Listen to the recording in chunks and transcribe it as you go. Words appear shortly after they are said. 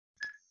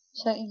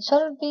So, in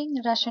solving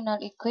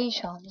rational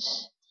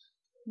equations,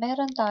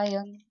 meron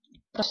tayong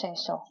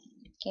proseso.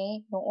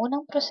 Okay? Yung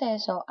unang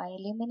proseso ay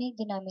eliminate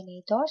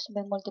denominators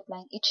by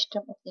multiplying each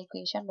term of the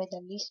equation by the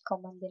least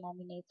common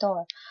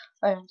denominator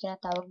or yung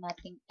tinatawag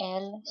nating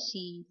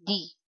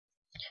LCD.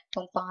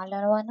 Yung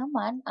pangalawa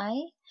naman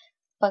ay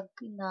pag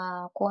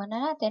nakuha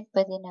na natin,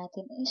 pwede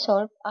natin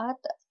i-solve at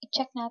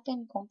i-check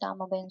natin kung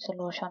tama ba yung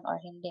solution or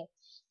hindi.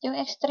 Yung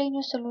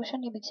extraneous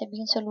solution, ibig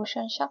sabihin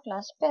solution siya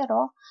class,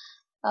 pero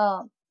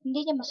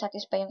hindi niya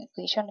masatisfy yung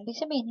equation.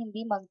 Ibig sabihin,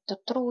 hindi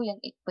mag-true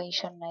yung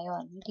equation na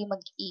yon, hindi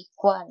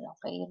mag-equal.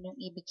 Okay, yun yung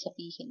ibig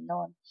sabihin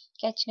nun.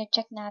 Kaya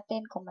check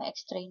natin kung may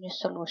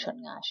extraneous solution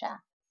nga siya.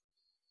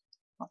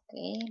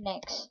 Okay,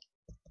 next.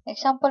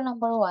 Example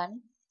number 1.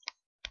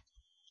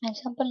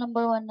 Example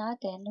number 1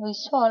 natin, we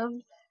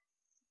solve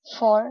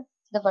for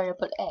the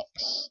variable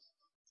x.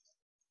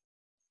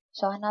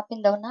 So,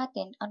 hanapin daw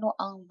natin ano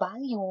ang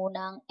value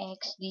ng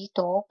x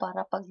dito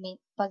para pag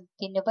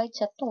divide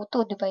sa 2,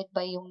 2 divide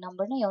by yung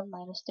number na yon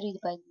minus 3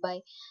 divide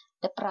by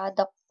the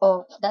product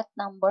of that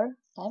number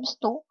times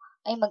 2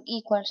 ay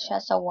mag-equal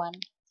siya sa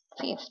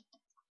 1/5.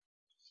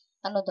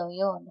 Ano daw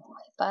yon?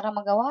 Para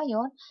magawa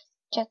yon,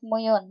 check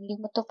mo yon. Hindi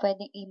mo to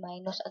pwedeng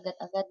i-minus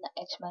agad-agad na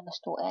x minus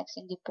 2x.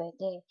 Hindi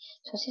pwede.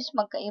 So, since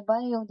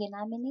magkaiba yung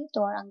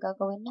denominator, ang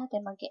gagawin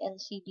natin,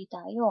 mag-LCD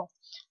tayo.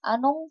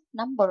 Anong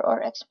number or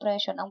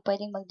expression ang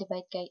pwedeng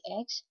mag-divide kay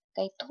x,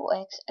 kay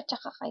 2x, at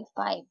saka kay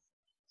 5?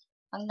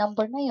 Ang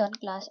number na yon,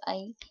 class,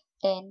 ay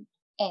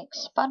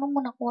 10x. Paano mo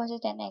nakuha si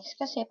 10x?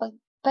 Kasi pag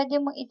pwede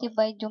mong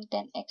i-divide yung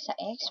 10x sa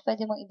x,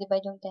 pwede mong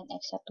i-divide yung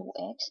 10x sa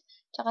 2x,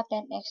 tsaka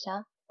 10x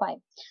sa 5.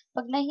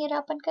 Pag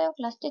nahihirapan kayo,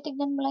 class,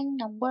 titignan mo lang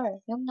yung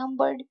number. Yung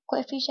number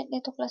coefficient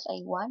nito, class,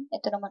 ay 1.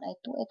 Ito naman ay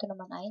 2. Ito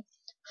naman ay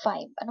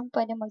 5. Anong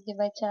pwede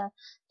mag-divide sa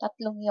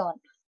tatlong yon?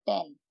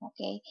 10.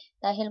 Okay?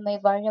 Dahil may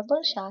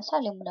variable siya,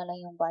 salin mo na lang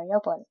yung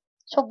variable.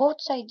 So,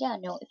 both side yan.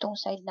 Yung itong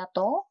side na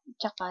to,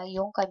 tsaka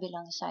yung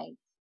kabilang side.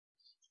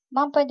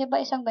 Ma'am, pwede ba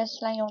isang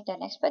beses lang yung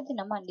 10x? Pwede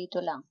naman,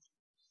 dito lang.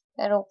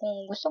 Pero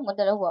kung gusto mo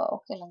dalawa,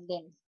 okay lang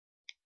din.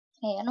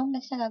 Okay, anong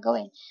next na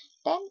gagawin?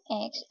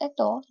 10x,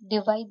 ito,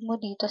 divide mo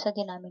dito sa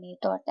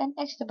denominator.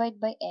 10x divide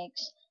by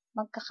x,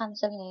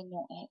 magka-cancel ngayon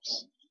yung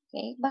x.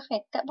 Okay,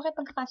 bakit? Bakit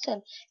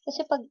magka-cancel?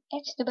 Kasi pag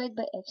x divide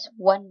by x,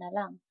 1 na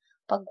lang.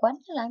 Pag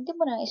 1 na lang, hindi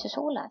mo na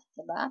isusulat,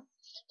 diba?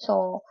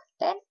 So,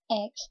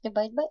 10x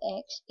divide by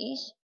x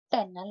is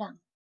 10 na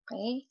lang.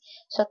 Okay?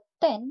 So,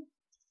 10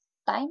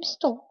 times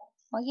 2,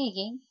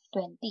 magiging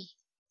 20.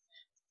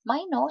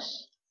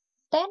 Minus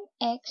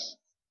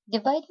 10x,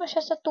 divide mo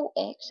siya sa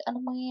 2x,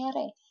 anong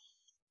mangyayari?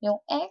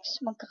 Yung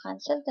x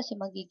magka-cancel kasi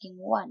magiging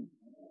 1.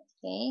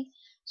 Okay?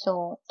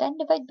 So,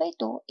 10 divided by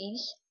 2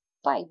 is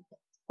 5.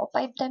 O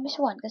 5 times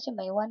 1 kasi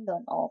may 1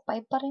 doon. O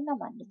 5 pa rin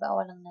naman, di ba?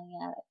 Walang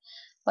nangyari.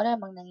 Wala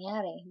namang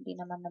nangyari. Hindi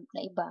naman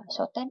na iba.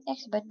 So,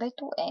 10x divided by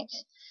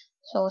 2x.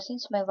 So,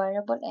 since may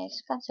variable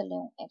x, cancel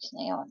yung x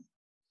na yon.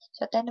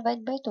 So, 10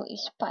 divided by 2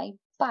 is 5.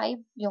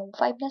 5, yung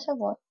 5 na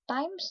sagot,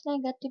 times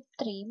negative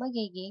 3,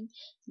 magiging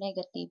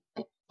negative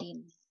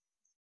 15.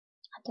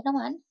 Ito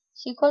naman,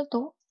 is equal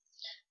to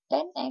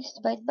 10x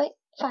divided by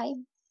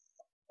 5.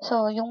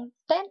 So, yung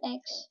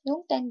 10x,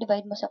 yung 10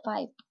 divide mo sa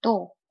 5,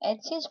 2. And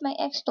since may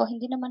x to,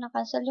 hindi naman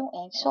na-cancel yung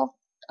x, so,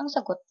 ang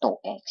sagot,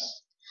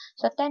 2x.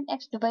 So,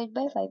 10x divided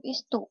by 5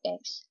 is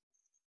 2x.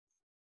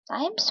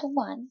 Times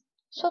 1,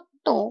 so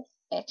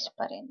 2x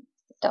pa rin.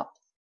 Ito.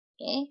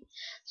 Okay?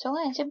 So,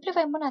 ngayon,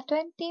 simplify mo na.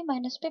 20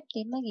 minus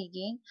 15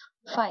 magiging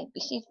 5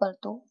 is equal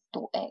to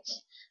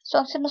 2x. So,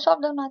 ang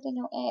sinusolve lang natin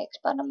yung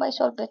x. Paano ba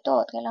i-solve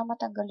ito? Kailangan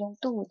matanggal yung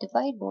 2.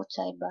 Divide both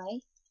side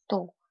by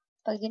 2.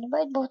 Pag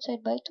dinivide both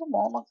side by 2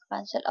 mo,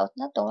 magka-cancel out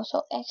na to.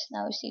 So, x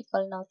now is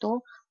equal now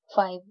to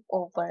 5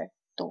 over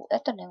 2.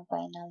 Ito na yung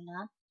final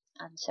na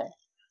answer.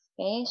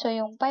 Okay? So,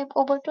 yung 5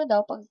 over 2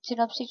 daw, pag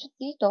sinubstitute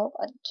dito,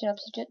 at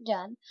sinubstitute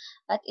dyan,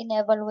 at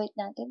in-evaluate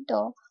natin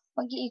to,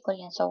 mag-i-equal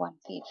yan sa 1/5.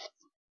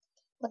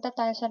 Punta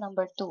tayo sa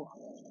number 2.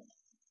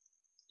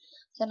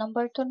 Sa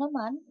number 2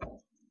 naman,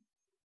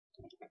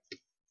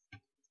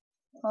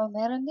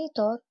 meron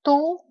dito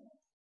 2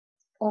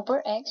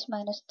 over x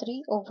minus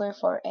 3 over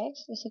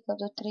 4x is equal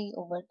to 3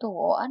 over 2.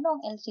 O ano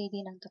ang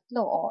LCD ng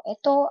tatlo? O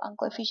ito, ang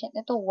coefficient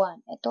nito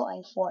 1. Ito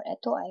ay 4.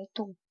 Ito ay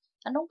 2.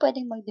 Anong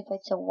pwedeng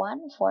mag-divide sa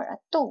 1, 4,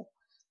 at 2?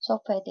 So,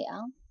 pwede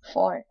ang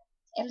 4.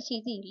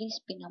 LCD,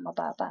 least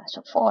pinamababa. So,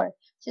 4.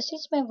 So,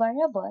 since may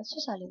variable,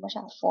 susali mo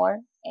siya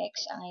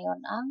 4x.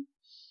 Ngayon ang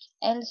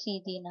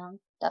LCD ng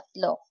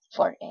tatlo,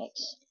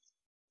 4x.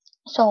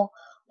 So,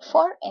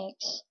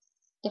 4x,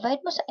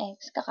 divide mo sa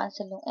x,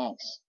 kakancel yung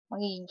x.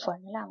 Magiging 4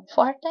 na lang.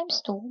 4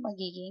 times 2,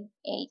 magiging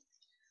 8.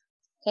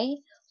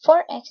 Okay?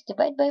 4x,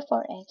 divide by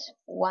 4x,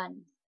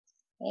 1.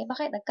 Okay?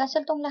 Bakit?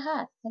 Nag-cancel tong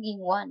lahat.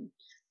 Magiging 1.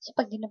 Kasi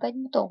pag dinivide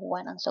mo to,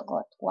 1 ang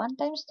sagot.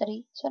 1 times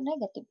 3, so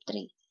negative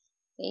 3.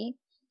 Okay?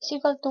 Is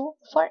equal to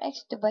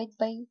 4x divide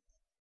by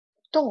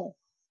 2.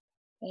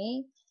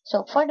 Okay?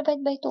 So, 4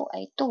 divided by 2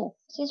 ay 2.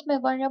 Since may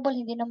variable,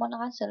 hindi naman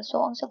na-cancel, so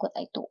ang sagot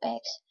ay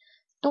 2x.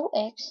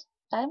 2x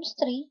times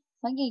 3,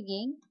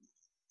 magiging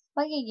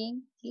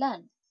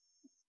ilan?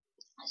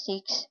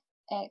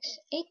 6x.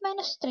 8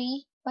 minus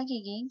 3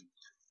 magiging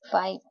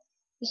 5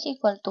 is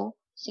equal to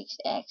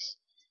 6x.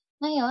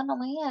 Ngayon, ang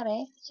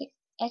mangyayari,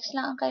 x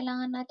lang ang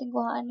kailangan natin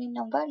kuhanin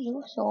ng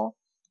value. So,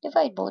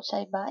 divide both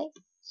side by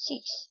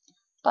 6.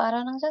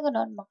 Para nang sa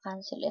ganun,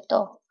 makancel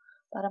ito.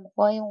 Para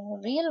makuha yung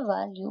real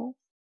value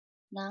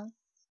ng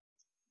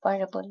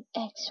variable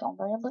x. So, ang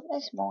variable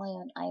x mo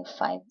ngayon ay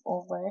 5/6.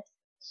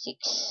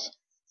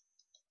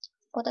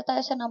 Punta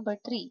tayo sa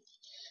number 3.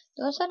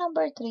 Doon sa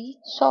number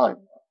 3,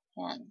 solve.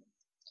 Yan.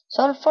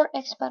 Solve for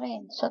x pa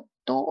rin. So,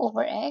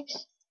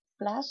 2/x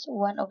plus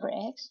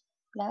 1/x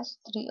plus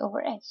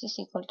 3/x is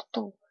equal to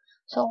 2.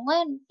 So,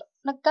 ngayon,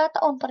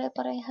 nagkataon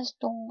pare-parehas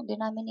itong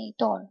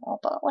denominator. O,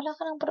 wala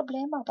ka ng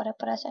problema.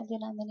 Pare-parehas ang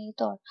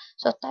denominator.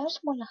 So, times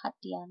mo lahat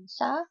yan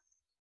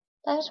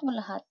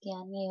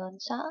ngayon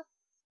sa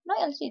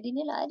LCD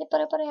nila. Ay,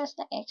 pare-parehas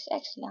na x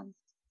lang.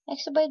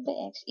 X divided by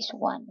x is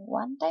 1.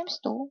 1 times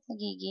 2,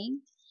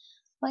 magiging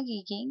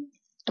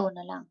 2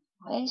 na lang.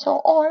 Okay, so,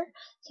 or,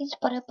 since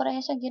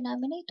pare-parehas ang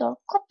denominator,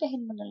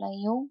 kopyahin mo na lang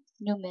yung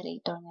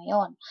numerator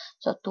ngayon.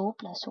 So, 2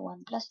 plus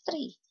 1 plus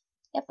 3.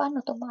 Paano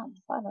to, ma'am?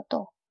 Paano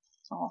to?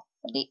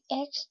 The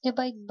x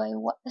divided by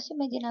 1, kasi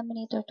may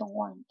denominator itong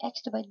 1.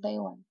 X divided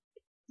by 1,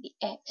 the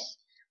x.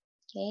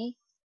 Okay?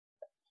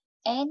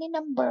 Any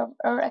number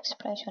or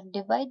expression,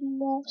 divide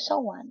mo sa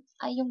 1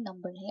 ay yung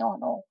number na yun,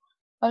 or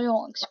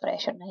yung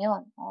expression na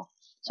yun.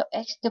 So,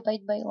 x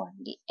divided by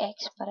 1, the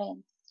x pa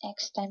rin.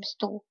 X times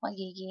 2,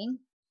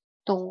 magiging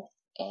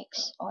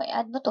 2x. O,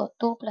 add mo to.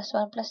 2 plus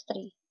 1 plus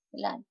 3.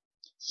 Ilan?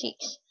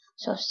 6.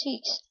 So,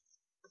 6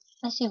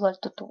 is equal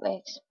to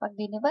 2x. Pag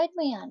dinivide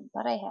mo yan,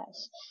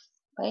 parehas.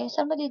 Kaya,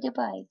 saan mo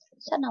di-divide?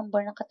 Sa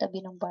number ng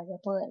katabi ng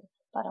variable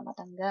para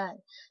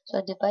matanggal. So,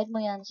 divide mo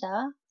yan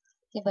sa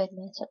 2.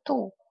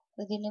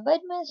 Pag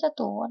dinivide mo yan sa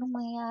 2, anong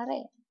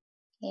mangyayari?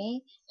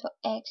 Okay? So,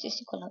 x is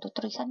equal to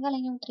 3. Saan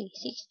galing yung 3?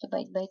 6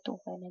 divided by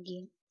 2. Kaya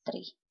naging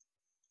 3.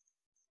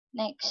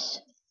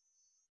 Next.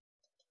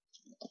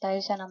 Ito tayo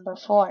sa number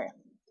 4.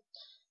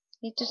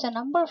 Dito sa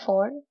number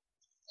 4,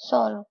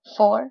 solve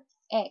for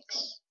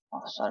x.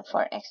 Solve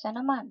for x na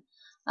naman.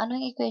 Ano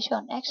yung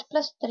equation? X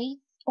plus 3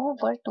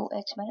 over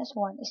 2x minus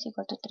 1 is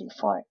equal to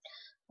 3/4.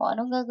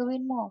 Anong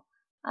gagawin mo?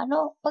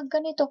 Pag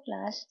ganito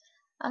class,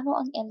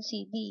 ano ang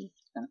LCD?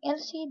 Ang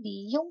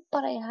LCD, yung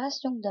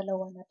parehas yung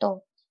dalawa na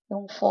to.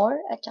 Yung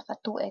 4 at saka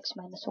 2x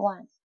minus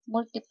 1.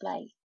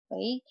 Multiply.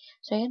 Okay?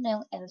 So, yun na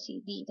yung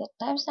LCD. That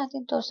times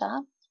natin to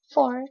sa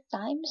 4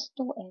 times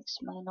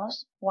 2x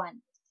minus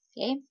 1.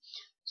 Okay?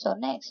 So,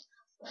 next.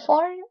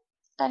 4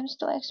 times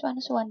 2x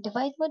minus 1,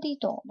 divide mo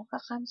dito.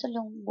 Makakancel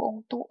yung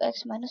buong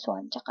 2x minus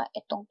 1 tsaka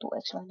itong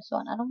 2x minus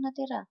 1. Anong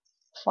natira?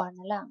 4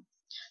 na lang.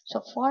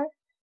 So, 4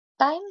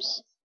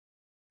 times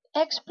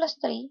x plus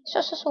 3.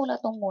 So,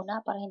 susulat mo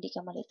muna para hindi ka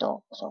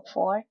malito. So,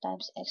 4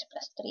 times x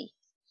plus 3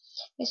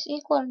 is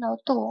equal now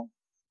to,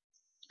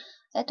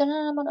 ito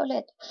na naman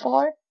ulit,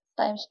 4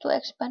 times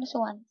 2x minus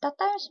 1,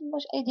 tatimes mo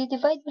siya,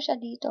 i-divide mo siya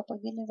dito.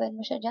 Pag dinivide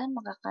mo siya dyan,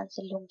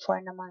 makakancel yung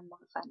 4 naman,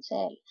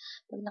 makakancel.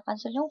 Pag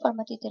nakancel yung 4,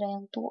 matitira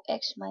yung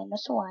 2x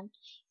minus 1,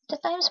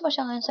 tatimes mo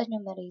siya ngayon sa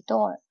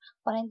numerator.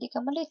 Para hindi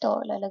ka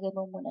malito, lalagay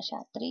mo muna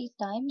siya 3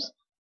 times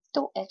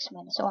 2x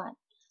minus 1.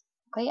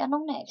 Okay,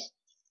 anong next?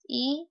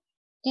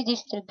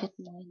 I-distribute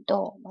mo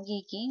ito.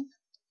 Magiging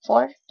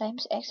 4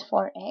 times x,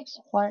 4x,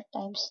 4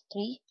 times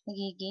 3,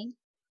 magiging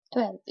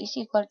 12 is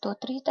equal to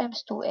 3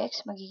 times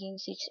 2x, magiging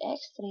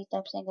 6x, 3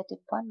 times negative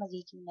 1,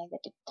 magiging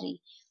negative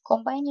 3.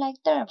 Combine like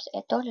terms.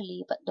 Ito,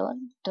 lilipat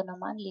doon. Ito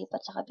naman,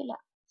 lipat sa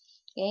kabila.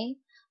 Okay?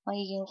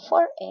 Magiging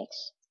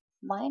 4x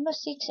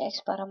minus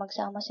 6x para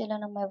magsama sila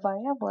ng may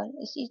variable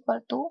is equal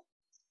to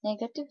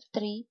negative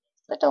 3.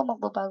 Ito,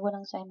 magbabago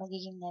ng sign,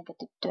 magiging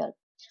negative 12.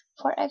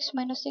 4x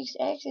minus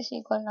 6x is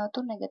equal now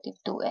to negative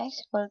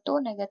 2x equal to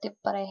negative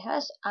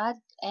parehas, add,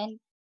 and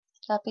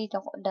copy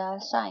the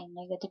sign,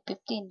 negative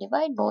 15.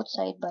 Divide both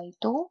side by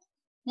 2.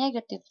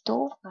 Negative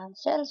 2,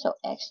 cancel. So,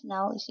 x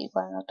now is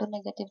equal now to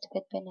negative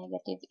divided by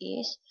negative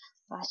is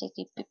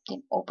positive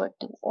 15/2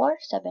 or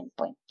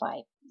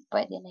 7.5.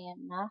 Pwede na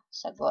yan na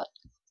sagot.